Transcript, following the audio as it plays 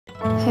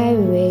Hi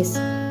viewers,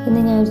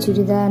 ഇന്ന് ഞാൻ ഒരു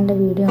ചുരിദാറിൻ്റെ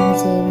വീഡിയോ ആണ്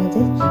ചെയ്യുന്നത്.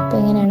 അപ്പോൾ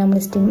എങ്ങനെയാണ് നമ്മൾ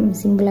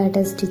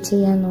സിമ്പിളായിട്ട് സ്റ്റിച്ച്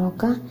ചെയ്യാൻ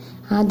നോക്കാം.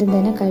 ആദ്യം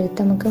തന്നെ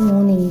കഴുത്ത് നമുക്ക്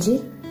 3 ഇഞ്ച്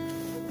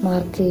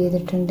മാർക്ക്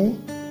ചെയ്തിട്ടുണ്ട്.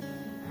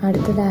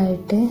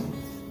 അടുത്തതായിട്ട്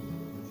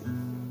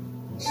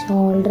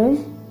ഷോൾഡർ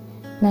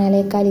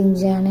 4.25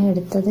 ഇഞ്ചാണ്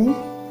എടുത്തത്.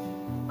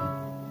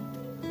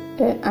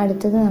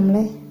 അടുത്തത് നമ്മൾ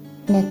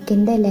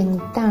നെക്കിൻ്റെ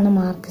ലെങ്ത്താണ്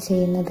മാർക്ക്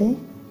ചെയ്യുന്നത്.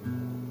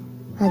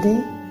 അത്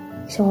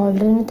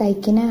ഷോൾഡറിന്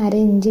തയ്ക്കുന്ന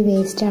 1/2 ഇഞ്ച്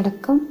വേസ്റ്റ്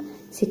അടക്കം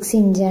 6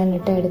 ഇഞ്ചാണ്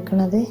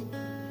എടുക്കുന്നത്.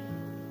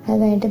 അത്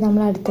കഴിഞ്ഞിട്ട്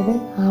നമ്മൾ അടുത്തത്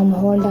ആം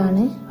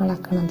ഹോൾഡാണ്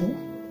അളക്കുന്നത്.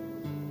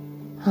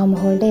 ആം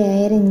ഹോൾഡ്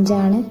 7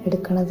 ഇഞ്ചാണ്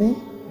എടുക്കുന്നത്.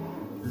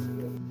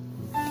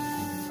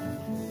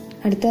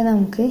 അടുത്തത്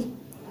നമുക്ക്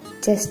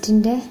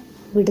ചെസ്റ്റിൻ്റെ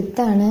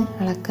വിടുത്താണ്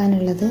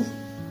അളക്കാനുള്ളത്.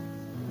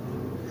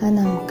 അത്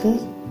നമുക്ക്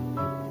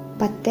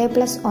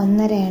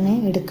 10+1.5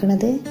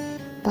 എടുക്കുന്നത്.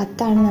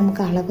 10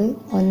 നമുക്ക് അളവ്,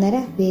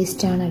 1.5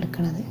 വേസ്റ്റാണ്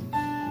എടുക്കുന്നത്.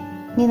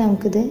 ഇനി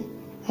നമുക്കിത്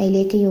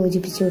അതിലേക്ക്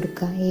യോജിപ്പിച്ച്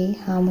കൊടുക്കാം, ഈ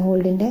ആം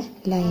ഹോൾഡിൻ്റെ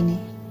ലൈന്.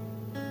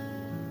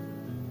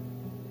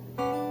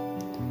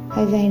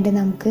 അത് കഴിഞ്ഞിട്ട്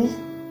നമുക്ക്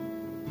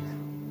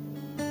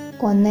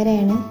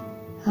 1.5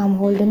 ആം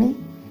ഹോൾഡിന്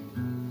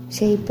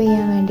ഷേപ്പ്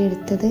ചെയ്യാൻ വേണ്ടി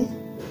എടുത്തത്.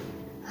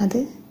 അത്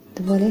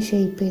ഇതുപോലെ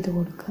ഷേപ്പ് ചെയ്ത്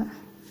കൊടുക്കുക.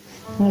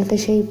 നിങ്ങൾക്ക്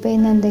ഷേപ്പ്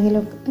ചെയ്യുന്ന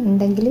എന്തെങ്കിലും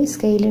ഉണ്ടെങ്കിൽ,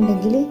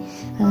 സ്കെയിലുണ്ടെങ്കിൽ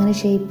അങ്ങനെ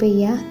ഷേപ്പ്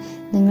ചെയ്യുക.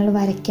 നിങ്ങൾ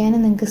വരയ്ക്കാൻ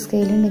നിങ്ങൾക്ക്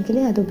സ്കെയിലുണ്ടെങ്കിൽ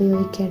അത്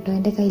ഉപയോഗിക്കുക കേട്ടോ.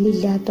 എൻ്റെ കയ്യിൽ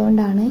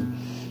ഇല്ലാത്തതുകൊണ്ടാണ്.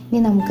 ഇനി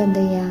നമുക്ക് എന്ത്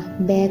ചെയ്യാം,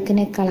 ബാക്ക്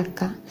നെക്ക്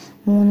അളക്കാം.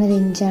 3.5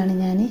 ഇഞ്ചാണ്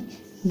ഞാൻ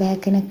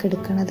ബാക്ക് നെക്ക്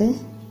എടുക്കുന്നത്.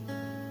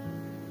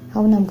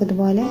 അപ്പോൾ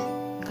നമുക്കിതുപോലെ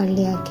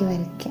കള്ളിയാക്കി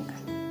വരയ്ക്കാം.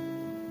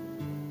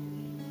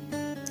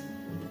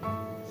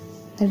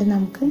 എന്നിട്ട്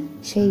നമുക്ക്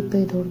ഷേപ്പ്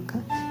ചെയ്ത്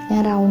കൊടുക്കാം.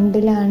 ഞാൻ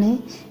റൗണ്ടിലാണ്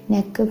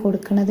നെക്ക്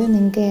കൊടുക്കുന്നത്.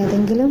 നിങ്ങൾക്ക്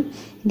ഏതെങ്കിലും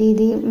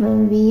രീതി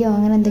വിയോ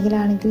അങ്ങനെ എന്തെങ്കിലും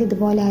ആണെങ്കിൽ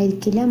ഇതുപോലെ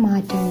ആയിരിക്കില്ല,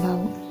 മാറ്റം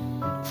ഉണ്ടാവും.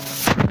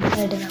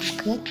 എന്നിട്ട്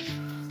നമുക്ക്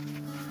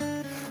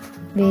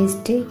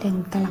വേസ്റ്റ്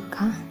ലെങ്ത്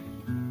അളക്കാം.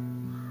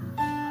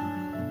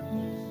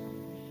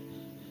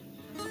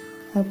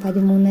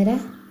 13.5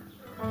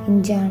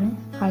 ഇഞ്ചാണ്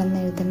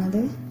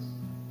അളന്നെഴുതുന്നത്.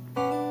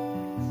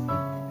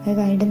 അത്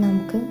കഴിഞ്ഞിട്ട്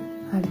നമുക്ക്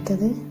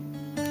അടുത്തത്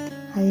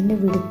അതിൻ്റെ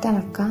വിടുത്ത്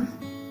അളക്കാം.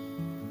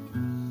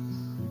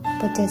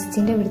 ഇപ്പോൾ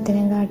ചെസ്റ്റിൻ്റെ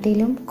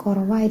വിടുത്തിനെക്കാട്ടിലും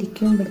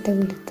കുറവായിരിക്കും ഇവിടുത്തെ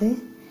വിടുത്ത്,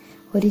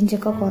 1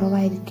 ഇഞ്ചൊക്കെ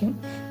കുറവായിരിക്കും.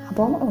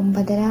 അപ്പോൾ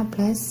 9.5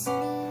 +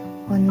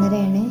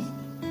 1.5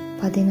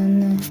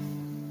 11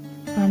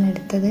 ആണ്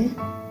എടുത്തത്.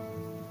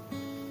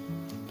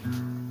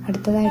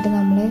 അടുത്തതായിട്ട്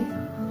നമ്മൾ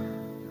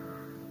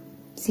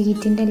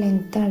സീറ്റിൻ്റെ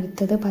ലെങ്ത്ത്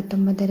എടുത്തത്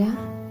 19.5.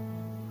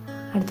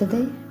 അടുത്തത്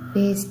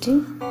വേസ്റ്റ്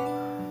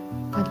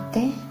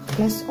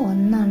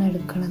 10+1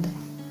 എടുക്കുന്നത്.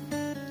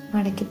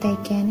 മടക്കി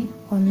തയ്ക്കാൻ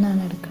 1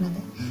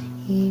 എടുക്കുന്നത്.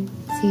 ഈ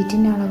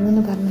സീറ്റിൻ്റെ അളവ്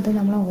എന്ന് പറഞ്ഞത്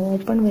നമ്മൾ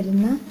ഓപ്പൺ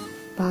വരുന്ന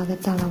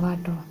ഭാഗത്ത്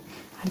അളവാട്ടോ.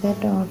 അടുത്ത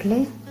ടോട്ടൽ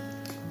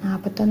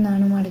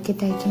 41 മടക്കി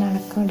തയ്ക്കാൻ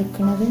അടക്കം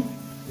എടുക്കുന്നത്.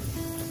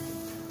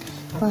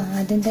 അപ്പോൾ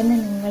ആദ്യം തന്നെ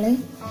നിങ്ങൾ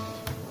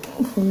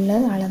ഫുള്ള്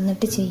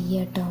അളന്നിട്ട്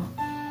ചെയ്യട്ടോ.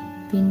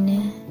 പിന്നെ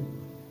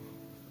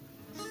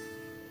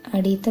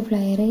അടിയത്തെ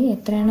ഫ്ലയർ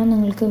എത്രയാണോ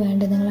നിങ്ങൾക്ക്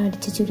വേണ്ടത്, നിങ്ങൾ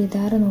അടിച്ച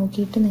ചുരിദാർ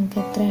നോക്കിയിട്ട് നിങ്ങൾക്ക്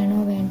എത്രയാണോ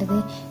വേണ്ടത്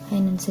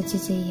അതിനനുസരിച്ച്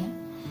ചെയ്യാം.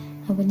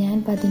 അപ്പോൾ ഞാൻ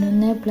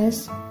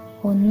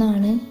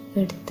 11+1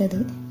 എടുത്തത്.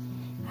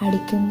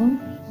 അടിക്കുമ്പം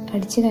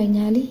അടിച്ചു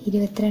കഴിഞ്ഞാൽ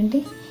 22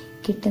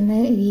 കിട്ടുന്ന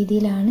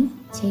രീതിയിലാണ്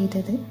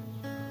ചെയ്തത്.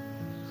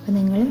 അപ്പോൾ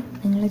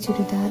നിങ്ങളെ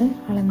ചുരിദാർ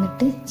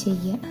അളന്നിട്ട്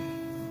ചെയ്യുക.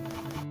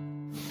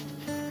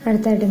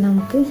 അടുത്തായിട്ട്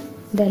നമുക്ക്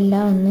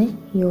ഇതെല്ലാം ഒന്ന്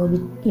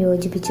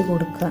യോജിപ്പിച്ച്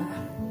കൊടുക്കുക.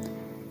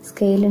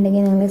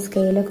 സ്കെയിലുണ്ടെങ്കിൽ നിങ്ങൾ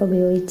സ്കെയിലൊക്കെ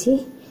ഉപയോഗിച്ച്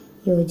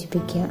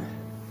യോജിപ്പിക്കുക.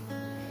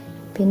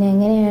 പിന്നെ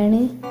എങ്ങനെയാണ്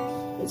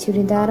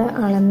ചുരിദാർ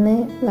അളന്ന്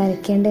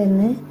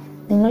വരയ്ക്കേണ്ടതെന്ന്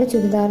നിങ്ങൾ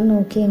ചുരിദാർ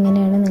നോക്കി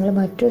എങ്ങനെയാണ് നിങ്ങൾ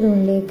മറ്റൊരു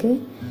തുണിയിലേക്ക്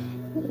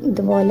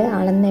ഇതുപോലെ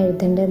അളന്ന്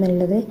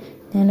എഴുതേണ്ടതെന്നുള്ളത്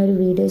ഞാനൊരു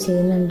വീഡിയോ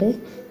ചെയ്യുന്നുണ്ട്.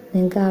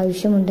 നിങ്ങൾക്ക്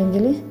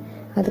ആവശ്യമുണ്ടെങ്കിൽ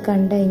അത്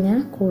കണ്ടു കഴിഞ്ഞാൽ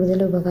കൂടുതൽ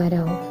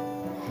ഉപകാരമാവും.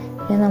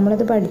 പിന്നെ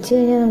നമ്മളത് പഠിച്ചു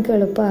കഴിഞ്ഞാൽ നമുക്ക്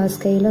എളുപ്പമാണ്.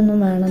 സ്കെയിലൊന്നും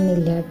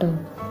വേണമെന്നില്ല കേട്ടോ.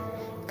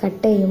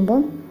 കട്ട്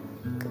ചെയ്യുമ്പോൾ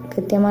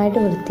കൃത്യമായിട്ട്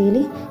വൃത്തിയിൽ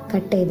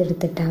കട്ട്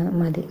ചെയ്തെടുത്തിട്ടാൽ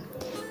മതി.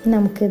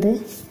 നമുക്കിത്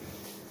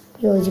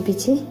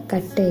യോജിപ്പിച്ച്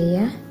കട്ട്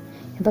ചെയ്യുക.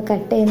 ഇപ്പോൾ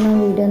കട്ട് ചെയ്യുന്ന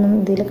വീഡിയോ ഒന്നും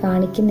ഇതിൽ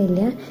കാണിക്കുന്നില്ല.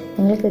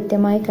 നിങ്ങൾ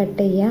കൃത്യമായി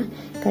കട്ട് ചെയ്യുക.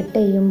 കട്ട്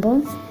ചെയ്യുമ്പോൾ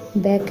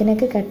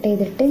ബാക്കിനൊക്കെ കട്ട്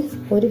ചെയ്തിട്ട്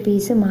ഒരു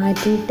പീസ്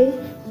മാറ്റിയിട്ട്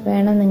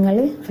വേണം നിങ്ങൾ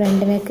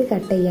ഫ്രണ്ട് നെക്ക്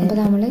കട്ട് ചെയ്യാൻ.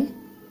 അപ്പോൾ നമ്മൾ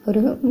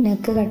ഒരു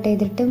നെക്ക് കട്ട്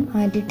ചെയ്തിട്ട്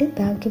മാറ്റിയിട്ട്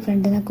ബാക്കി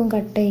ഫ്രണ്ട് നെക്കും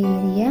കട്ട്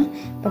ചെയ്യുക.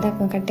 അപ്പോൾ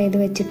അതൊക്കെ കട്ട് ചെയ്ത്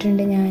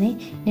വെച്ചിട്ടുണ്ട് ഞാൻ.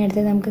 ഇനി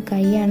അടുത്തത് നമുക്ക്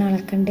കൈയാണ്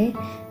അളക്കേണ്ടത്.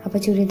 അപ്പോൾ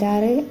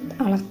ചുരിദാർ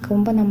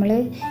അളക്കുമ്പോൾ നമ്മൾ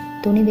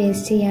തുണി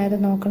വേസ്റ്റ് ചെയ്യാതെ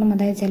നോക്കണം.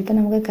 അതായത് ചിലപ്പോൾ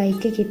നമുക്ക്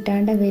കൈക്ക്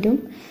കിട്ടാണ്ട് വരും.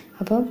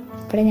 അപ്പോൾ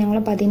ഇവിടെ ഞങ്ങൾ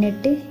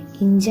 18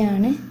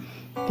 ഇഞ്ചാണ്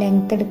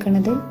ലെങ്ത്ത്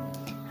എടുക്കുന്നത്.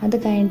 അത്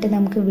കഴിഞ്ഞിട്ട്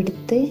നമുക്ക്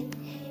വിടുത്ത്,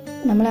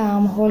 നമ്മൾ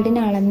ആം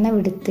ഹോൾഡിന് അളന്ന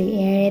വിടുത്ത്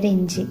 7.5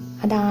 ഇഞ്ച്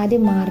അത്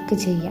ആദ്യം മാർക്ക്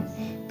ചെയ്യാം.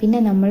 പിന്നെ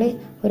നമ്മൾ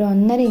ഒരു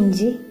 1.5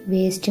 ഇഞ്ച്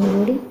വേസ്റ്റും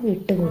കൂടി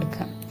ഇട്ട്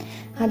കൊടുക്കാം.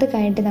 അത്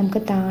കഴിഞ്ഞിട്ട് നമുക്ക്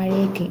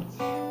താഴേക്ക്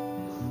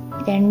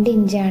 2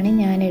 ഇഞ്ചാണ്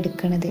ഞാൻ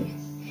എടുക്കുന്നത്.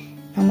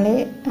 നമ്മൾ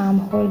ആം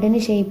ഹോൾഡിന്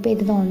ഷേപ്പ്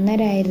ചെയ്തത്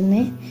 1.5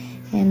 ആയിരുന്നു.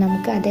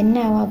 നമുക്ക് അതന്നെ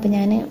ആവാം. അപ്പോൾ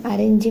ഞാൻ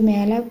 1/2 ഇഞ്ച്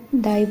മേലെ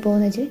ഇതായി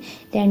പോകുന്ന വെച്ച്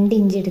 2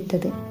 ഇഞ്ച്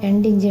എടുത്തത്.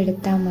 2 ഇഞ്ച്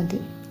എടുത്താൽ മതി.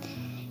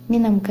 ഇനി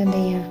നമുക്ക് എന്ത്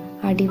ചെയ്യാം,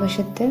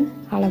 അടിവശത്ത്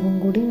അളവും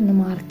കൂടി ഒന്ന്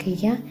മാർക്ക്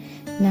ചെയ്യുക.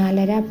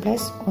 4.5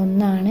 +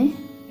 1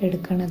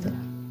 എടുക്കണത്.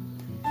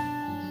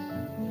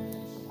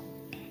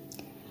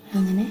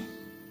 അങ്ങനെ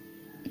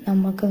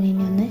നമുക്ക്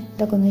ഇനി ഒന്ന്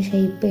ഇതൊക്കെ ഒന്ന്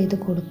ഷേപ്പ് ചെയ്ത്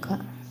കൊടുക്കുക.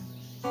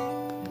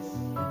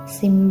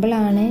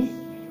 സിമ്പിളാണ്,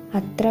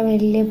 അത്ര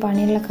വലിയ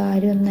പണിയുള്ള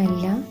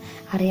കാര്യമൊന്നുമല്ല.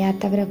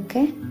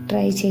 അറിയാത്തവരൊക്കെ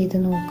ട്രൈ ചെയ്ത്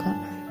നോക്കുക.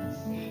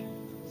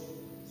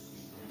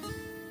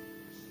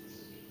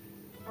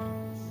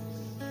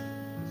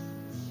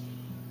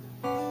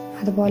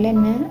 അതുപോലെ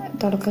തന്നെ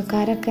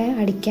തുടക്കക്കാരൊക്കെ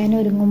അടിക്കാൻ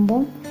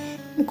ഒരുങ്ങുമ്പോൾ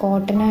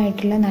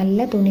കോട്ടനായിട്ടുള്ള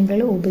നല്ല തുണികൾ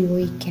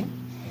ഉപയോഗിക്കാം.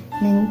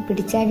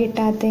 പിടിച്ചാൽ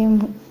കിട്ടാത്തയും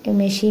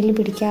മെഷീനിൽ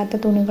പിടിക്കാത്ത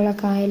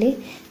തുണികളൊക്കെ ആയാൽ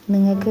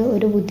നിങ്ങൾക്ക്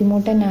ഒരു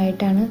ബുദ്ധിമുട്ട്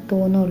തന്നെയായിട്ടാണ്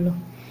തോന്നുള്ളൂ.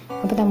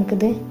 അപ്പോൾ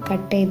നമുക്കിത്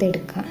കട്ട്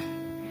ചെയ്തെടുക്കാം.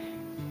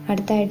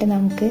 അടുത്തായിട്ട്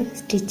നമുക്ക്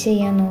സ്റ്റിച്ച്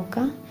ചെയ്യാൻ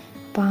നോക്കാം.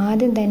 അപ്പോൾ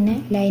ആദ്യം തന്നെ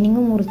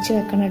ലൈനിങ് മുറിച്ച്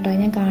വെക്കണം കേട്ടോ.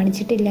 ഞാൻ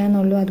കാണിച്ചിട്ടില്ല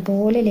എന്നുള്ളൂ.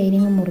 അതുപോലെ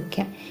ലൈനിങ്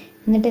മുറിക്കുക.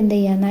 എന്നിട്ട് എന്ത്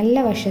ചെയ്യുക, നല്ല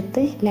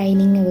വശത്ത്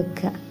ലൈനിങ്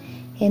വെക്കുക.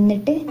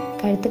 എന്നിട്ട്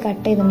കഴുത്ത്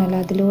കട്ട് ചെയ്തിട്ടുണ്ടല്ലോ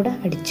അതിലൂടെ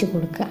അടിച്ചു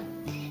കൊടുക്കുക.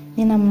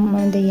 ഇനി നമ്മൾ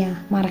എന്ത് ചെയ്യുക,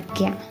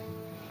 മറയ്ക്കുക.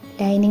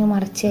 ലൈനിങ്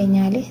മറച്ച്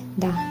കഴിഞ്ഞാൽ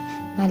ഇതാ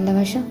നല്ല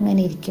വശം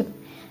ഇങ്ങനെ ഇരിക്കും.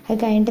 അത്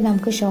കഴിഞ്ഞിട്ട്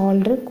നമുക്ക്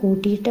ഷോൾഡർ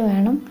കൂട്ടിയിട്ട്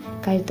വേണം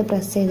കഴുത്ത്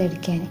പ്രസ്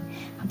ചെയ്തടിക്കാൻ.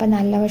 അപ്പം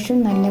നല്ല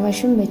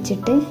വശം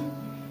വെച്ചിട്ട്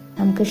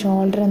നമുക്ക്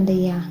ഷോൾഡർ എന്ത്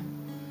ചെയ്യുക,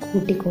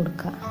 കൂട്ടി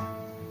കൊടുക്കുക.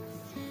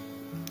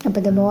 അപ്പോൾ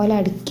ഇതുപോലെ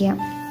അടിക്കുക.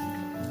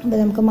 അപ്പോൾ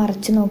നമുക്ക്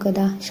മറച്ച്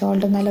നോക്കുക,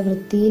 ഷോൾഡർ നല്ല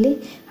വൃത്തിയിൽ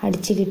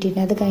അടിച്ച്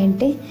കിട്ടിയിട്ട് അത്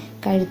കഴിഞ്ഞിട്ട്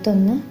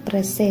കഴുത്തൊന്ന്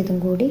പ്രസ് ചെയ്തും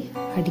കൂടി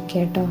അടിക്കുക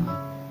കേട്ടോ.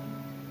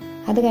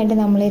 അത് കഴിഞ്ഞിട്ട്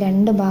നമ്മൾ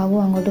 2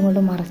 ഭാഗവും അങ്ങോട്ടും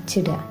ഇങ്ങോട്ടും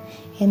മറച്ചിടുക.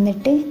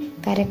 എന്നിട്ട്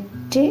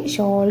കറക്റ്റ്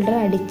ഷോൾഡർ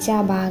അടിച്ച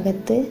ആ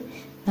ഭാഗത്ത്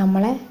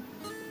നമ്മളെ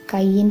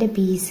കയ്യിൻ്റെ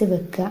പീസ്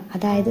വെക്കുക.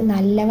 അതായത്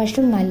നല്ല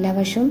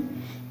വശം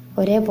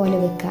ഒരേപോലെ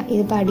വെക്കുക.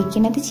 ഇതിപ്പോൾ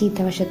അടിക്കുന്നത്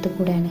ചീത്ത വശത്ത്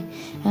കൂടെയാണ്.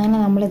 അങ്ങനെ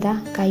നമ്മളിതാ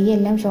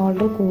കൈയെല്ലാം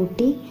ഷോൾഡർ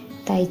കൂട്ടി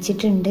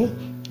തയ്ച്ചിട്ടുണ്ട്.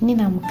 ഇനി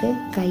നമുക്ക്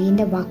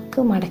കൈയിൻ്റെ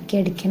വക്ക് മടക്കി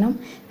അടിക്കണം.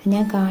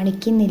 ഞാൻ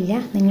കാണിക്കുന്നില്ല,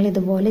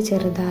 നിങ്ങളിതുപോലെ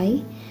ചെറുതായി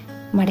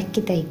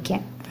മടക്കി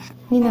തയ്ക്കാം.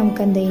 ഇനി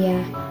നമുക്ക് എന്ത്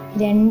ചെയ്യുക,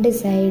 2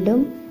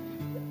 സൈഡും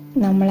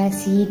നമ്മളെ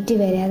സീറ്റ്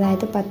വരെ,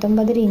 അതായത്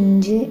 19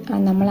 ഇഞ്ച്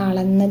നമ്മൾ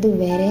അളന്നത്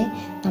വരെ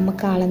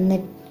നമുക്ക്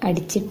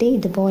അടിച്ചിട്ട്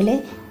ഇതുപോലെ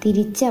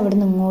തിരിച്ച് അവിടെ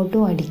നിന്ന്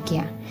ഇങ്ങോട്ടും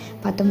അടിക്കുക.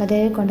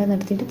 19 കൊണ്ട്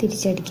നിർത്തിയിട്ട്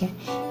തിരിച്ചടിക്കുക.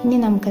 ഇനി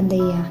നമുക്ക് എന്ത്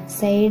ചെയ്യുക,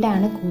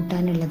 സൈഡാണ്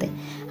കൂട്ടാനുള്ളത്.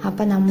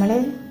 അപ്പം നമ്മൾ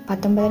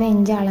 19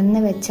 ഇഞ്ച് അളന്ന്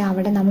വെച്ച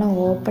അവിടെ നമ്മൾ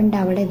ഓപ്പണിൻ്റെ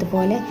അവിടെ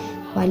ഇതുപോലെ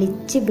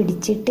വലിച്ച്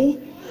പിടിച്ചിട്ട്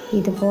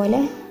ഇതുപോലെ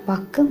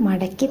വക്ക്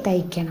മടക്കി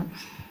തയ്ക്കണം.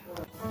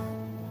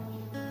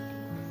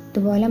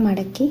 ഇതുപോലെ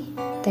മടക്കി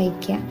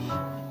തയ്ക്കുക.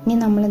 ഇനി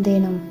നമ്മൾ എന്ത്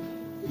ചെയ്യണം,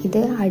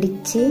 ഇത്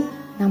അടിച്ച്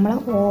നമ്മൾ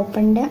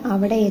ഓപ്പണിൻ്റെ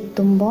അവിടെ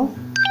എത്തുമ്പോൾ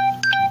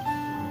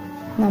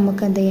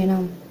നമുക്ക് എന്ത്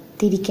ചെയ്യണം,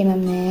 തിരിക്കണം.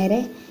 നേരെ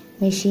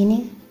മെഷീന്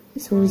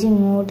സൂചി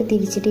ഇങ്ങോട്ട്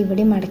തിരിച്ചിട്ട്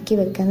ഇവിടെ മടക്കി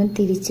വെക്കുക.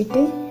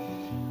 തിരിച്ചിട്ട്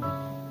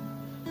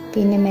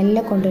പിന്നെ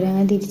മെല്ലെ കൊണ്ടുവരിക.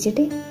 അങ്ങനെ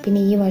തിരിച്ചിട്ട്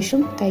പിന്നെ ഈ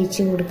വശം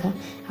തയ്ച്ച് കൊടുക്കുക.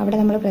 അവിടെ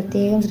നമ്മൾ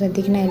പ്രത്യേകം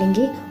ശ്രദ്ധിക്കണം,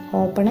 അല്ലെങ്കിൽ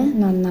ഓപ്പണ്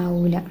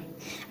നന്നാവൂല.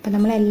 അപ്പം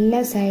നമ്മൾ എല്ലാ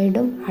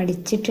സൈഡും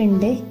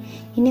അടിച്ചിട്ടുണ്ട്.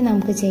 ഇനി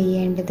നമുക്ക്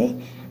ചെയ്യേണ്ടത്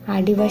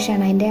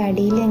അടിവശമാണ്. അതിൻ്റെ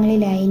അടിയിൽ നിങ്ങൾ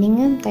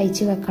ലൈനിങ്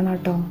തയ്ച്ച് വെക്കണം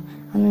കേട്ടോ.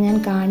 അതൊന്നും ഞാൻ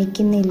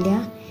കാണിക്കുന്നില്ല.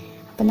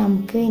 അപ്പം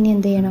നമുക്ക് ഇനി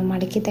എന്ത് ചെയ്യണം,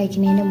 മടക്കി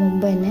തയ്ക്കുന്നതിന്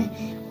മുമ്പ് തന്നെ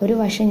ഒരു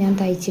വശം ഞാൻ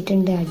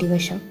തയ്ച്ചിട്ടുണ്ട്,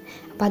 അടിവശം.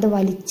 അപ്പം അത്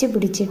വലിച്ച്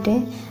പിടിച്ചിട്ട്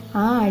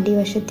ആ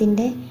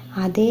അടിവശത്തിൻ്റെ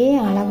അതേ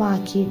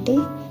അളവാക്കിയിട്ട്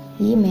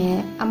ഈ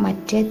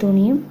മറ്റേ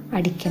തുണിയും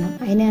അടിക്കണം.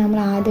 അതിന് നമ്മൾ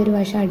ആദ്യം ഒരു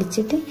വശം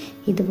അടിച്ചിട്ട്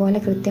ഇതുപോലെ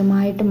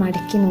കൃത്യമായിട്ട്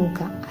മടക്കി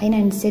നോക്കുക.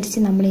 അതിനനുസരിച്ച്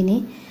നമ്മളിനി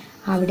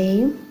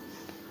അവിടെയും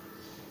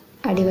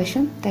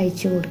അടിവശം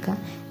തയ്ച്ചു കൊടുക്കുക.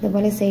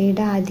 ഇതുപോലെ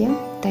സൈഡ് ആദ്യം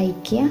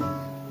തയ്ക്കുക.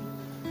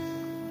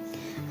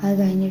 അത്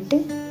കഴിഞ്ഞിട്ട്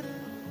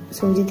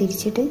സൂചി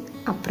തിരിച്ചിട്ട്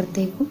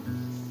അപ്പുറത്തേക്കും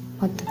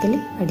മൊത്തത്തിൽ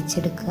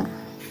അടിച്ചെടുക്കുക.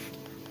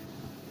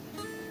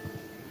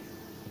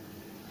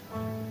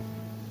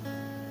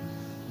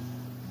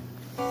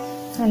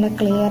 നല്ല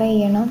ക്ലിയർ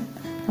ചെയ്യണം.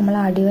 നമ്മൾ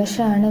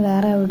അടിവശമാണ്,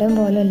 വേറെ എവിടെയും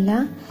പോലെയല്ല.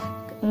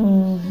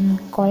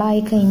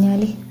 കൊളായി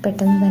കഴിഞ്ഞാൽ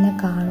പെട്ടെന്ന് തന്നെ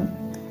കാണും.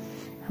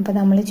 അപ്പോൾ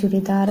നമ്മൾ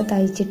ചുരിദാർ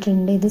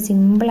തയ്ച്ചിട്ടുണ്ട്. ഇത്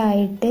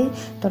സിമ്പിളായിട്ട്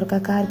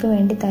തുടക്കക്കാർക്ക്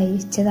വേണ്ടി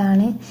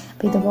തയ്ച്ചതാണ്.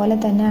 അപ്പോൾ ഇതുപോലെ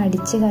തന്നെ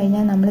അടിച്ചു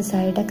കഴിഞ്ഞാൽ നമ്മൾ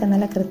സൈഡൊക്കെ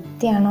നല്ല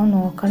കൃത്യമാണോ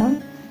നോക്കണം.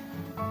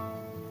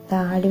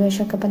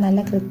 അടിവശമൊക്കെ ഇപ്പോൾ നല്ല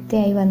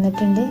കൃത്യമായി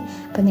വന്നിട്ടുണ്ട്.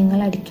 അപ്പോൾ നിങ്ങൾ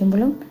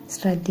അടിക്കുമ്പോഴും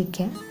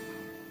ശ്രദ്ധിക്കുക.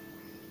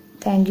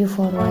 Thank you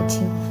for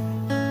watching.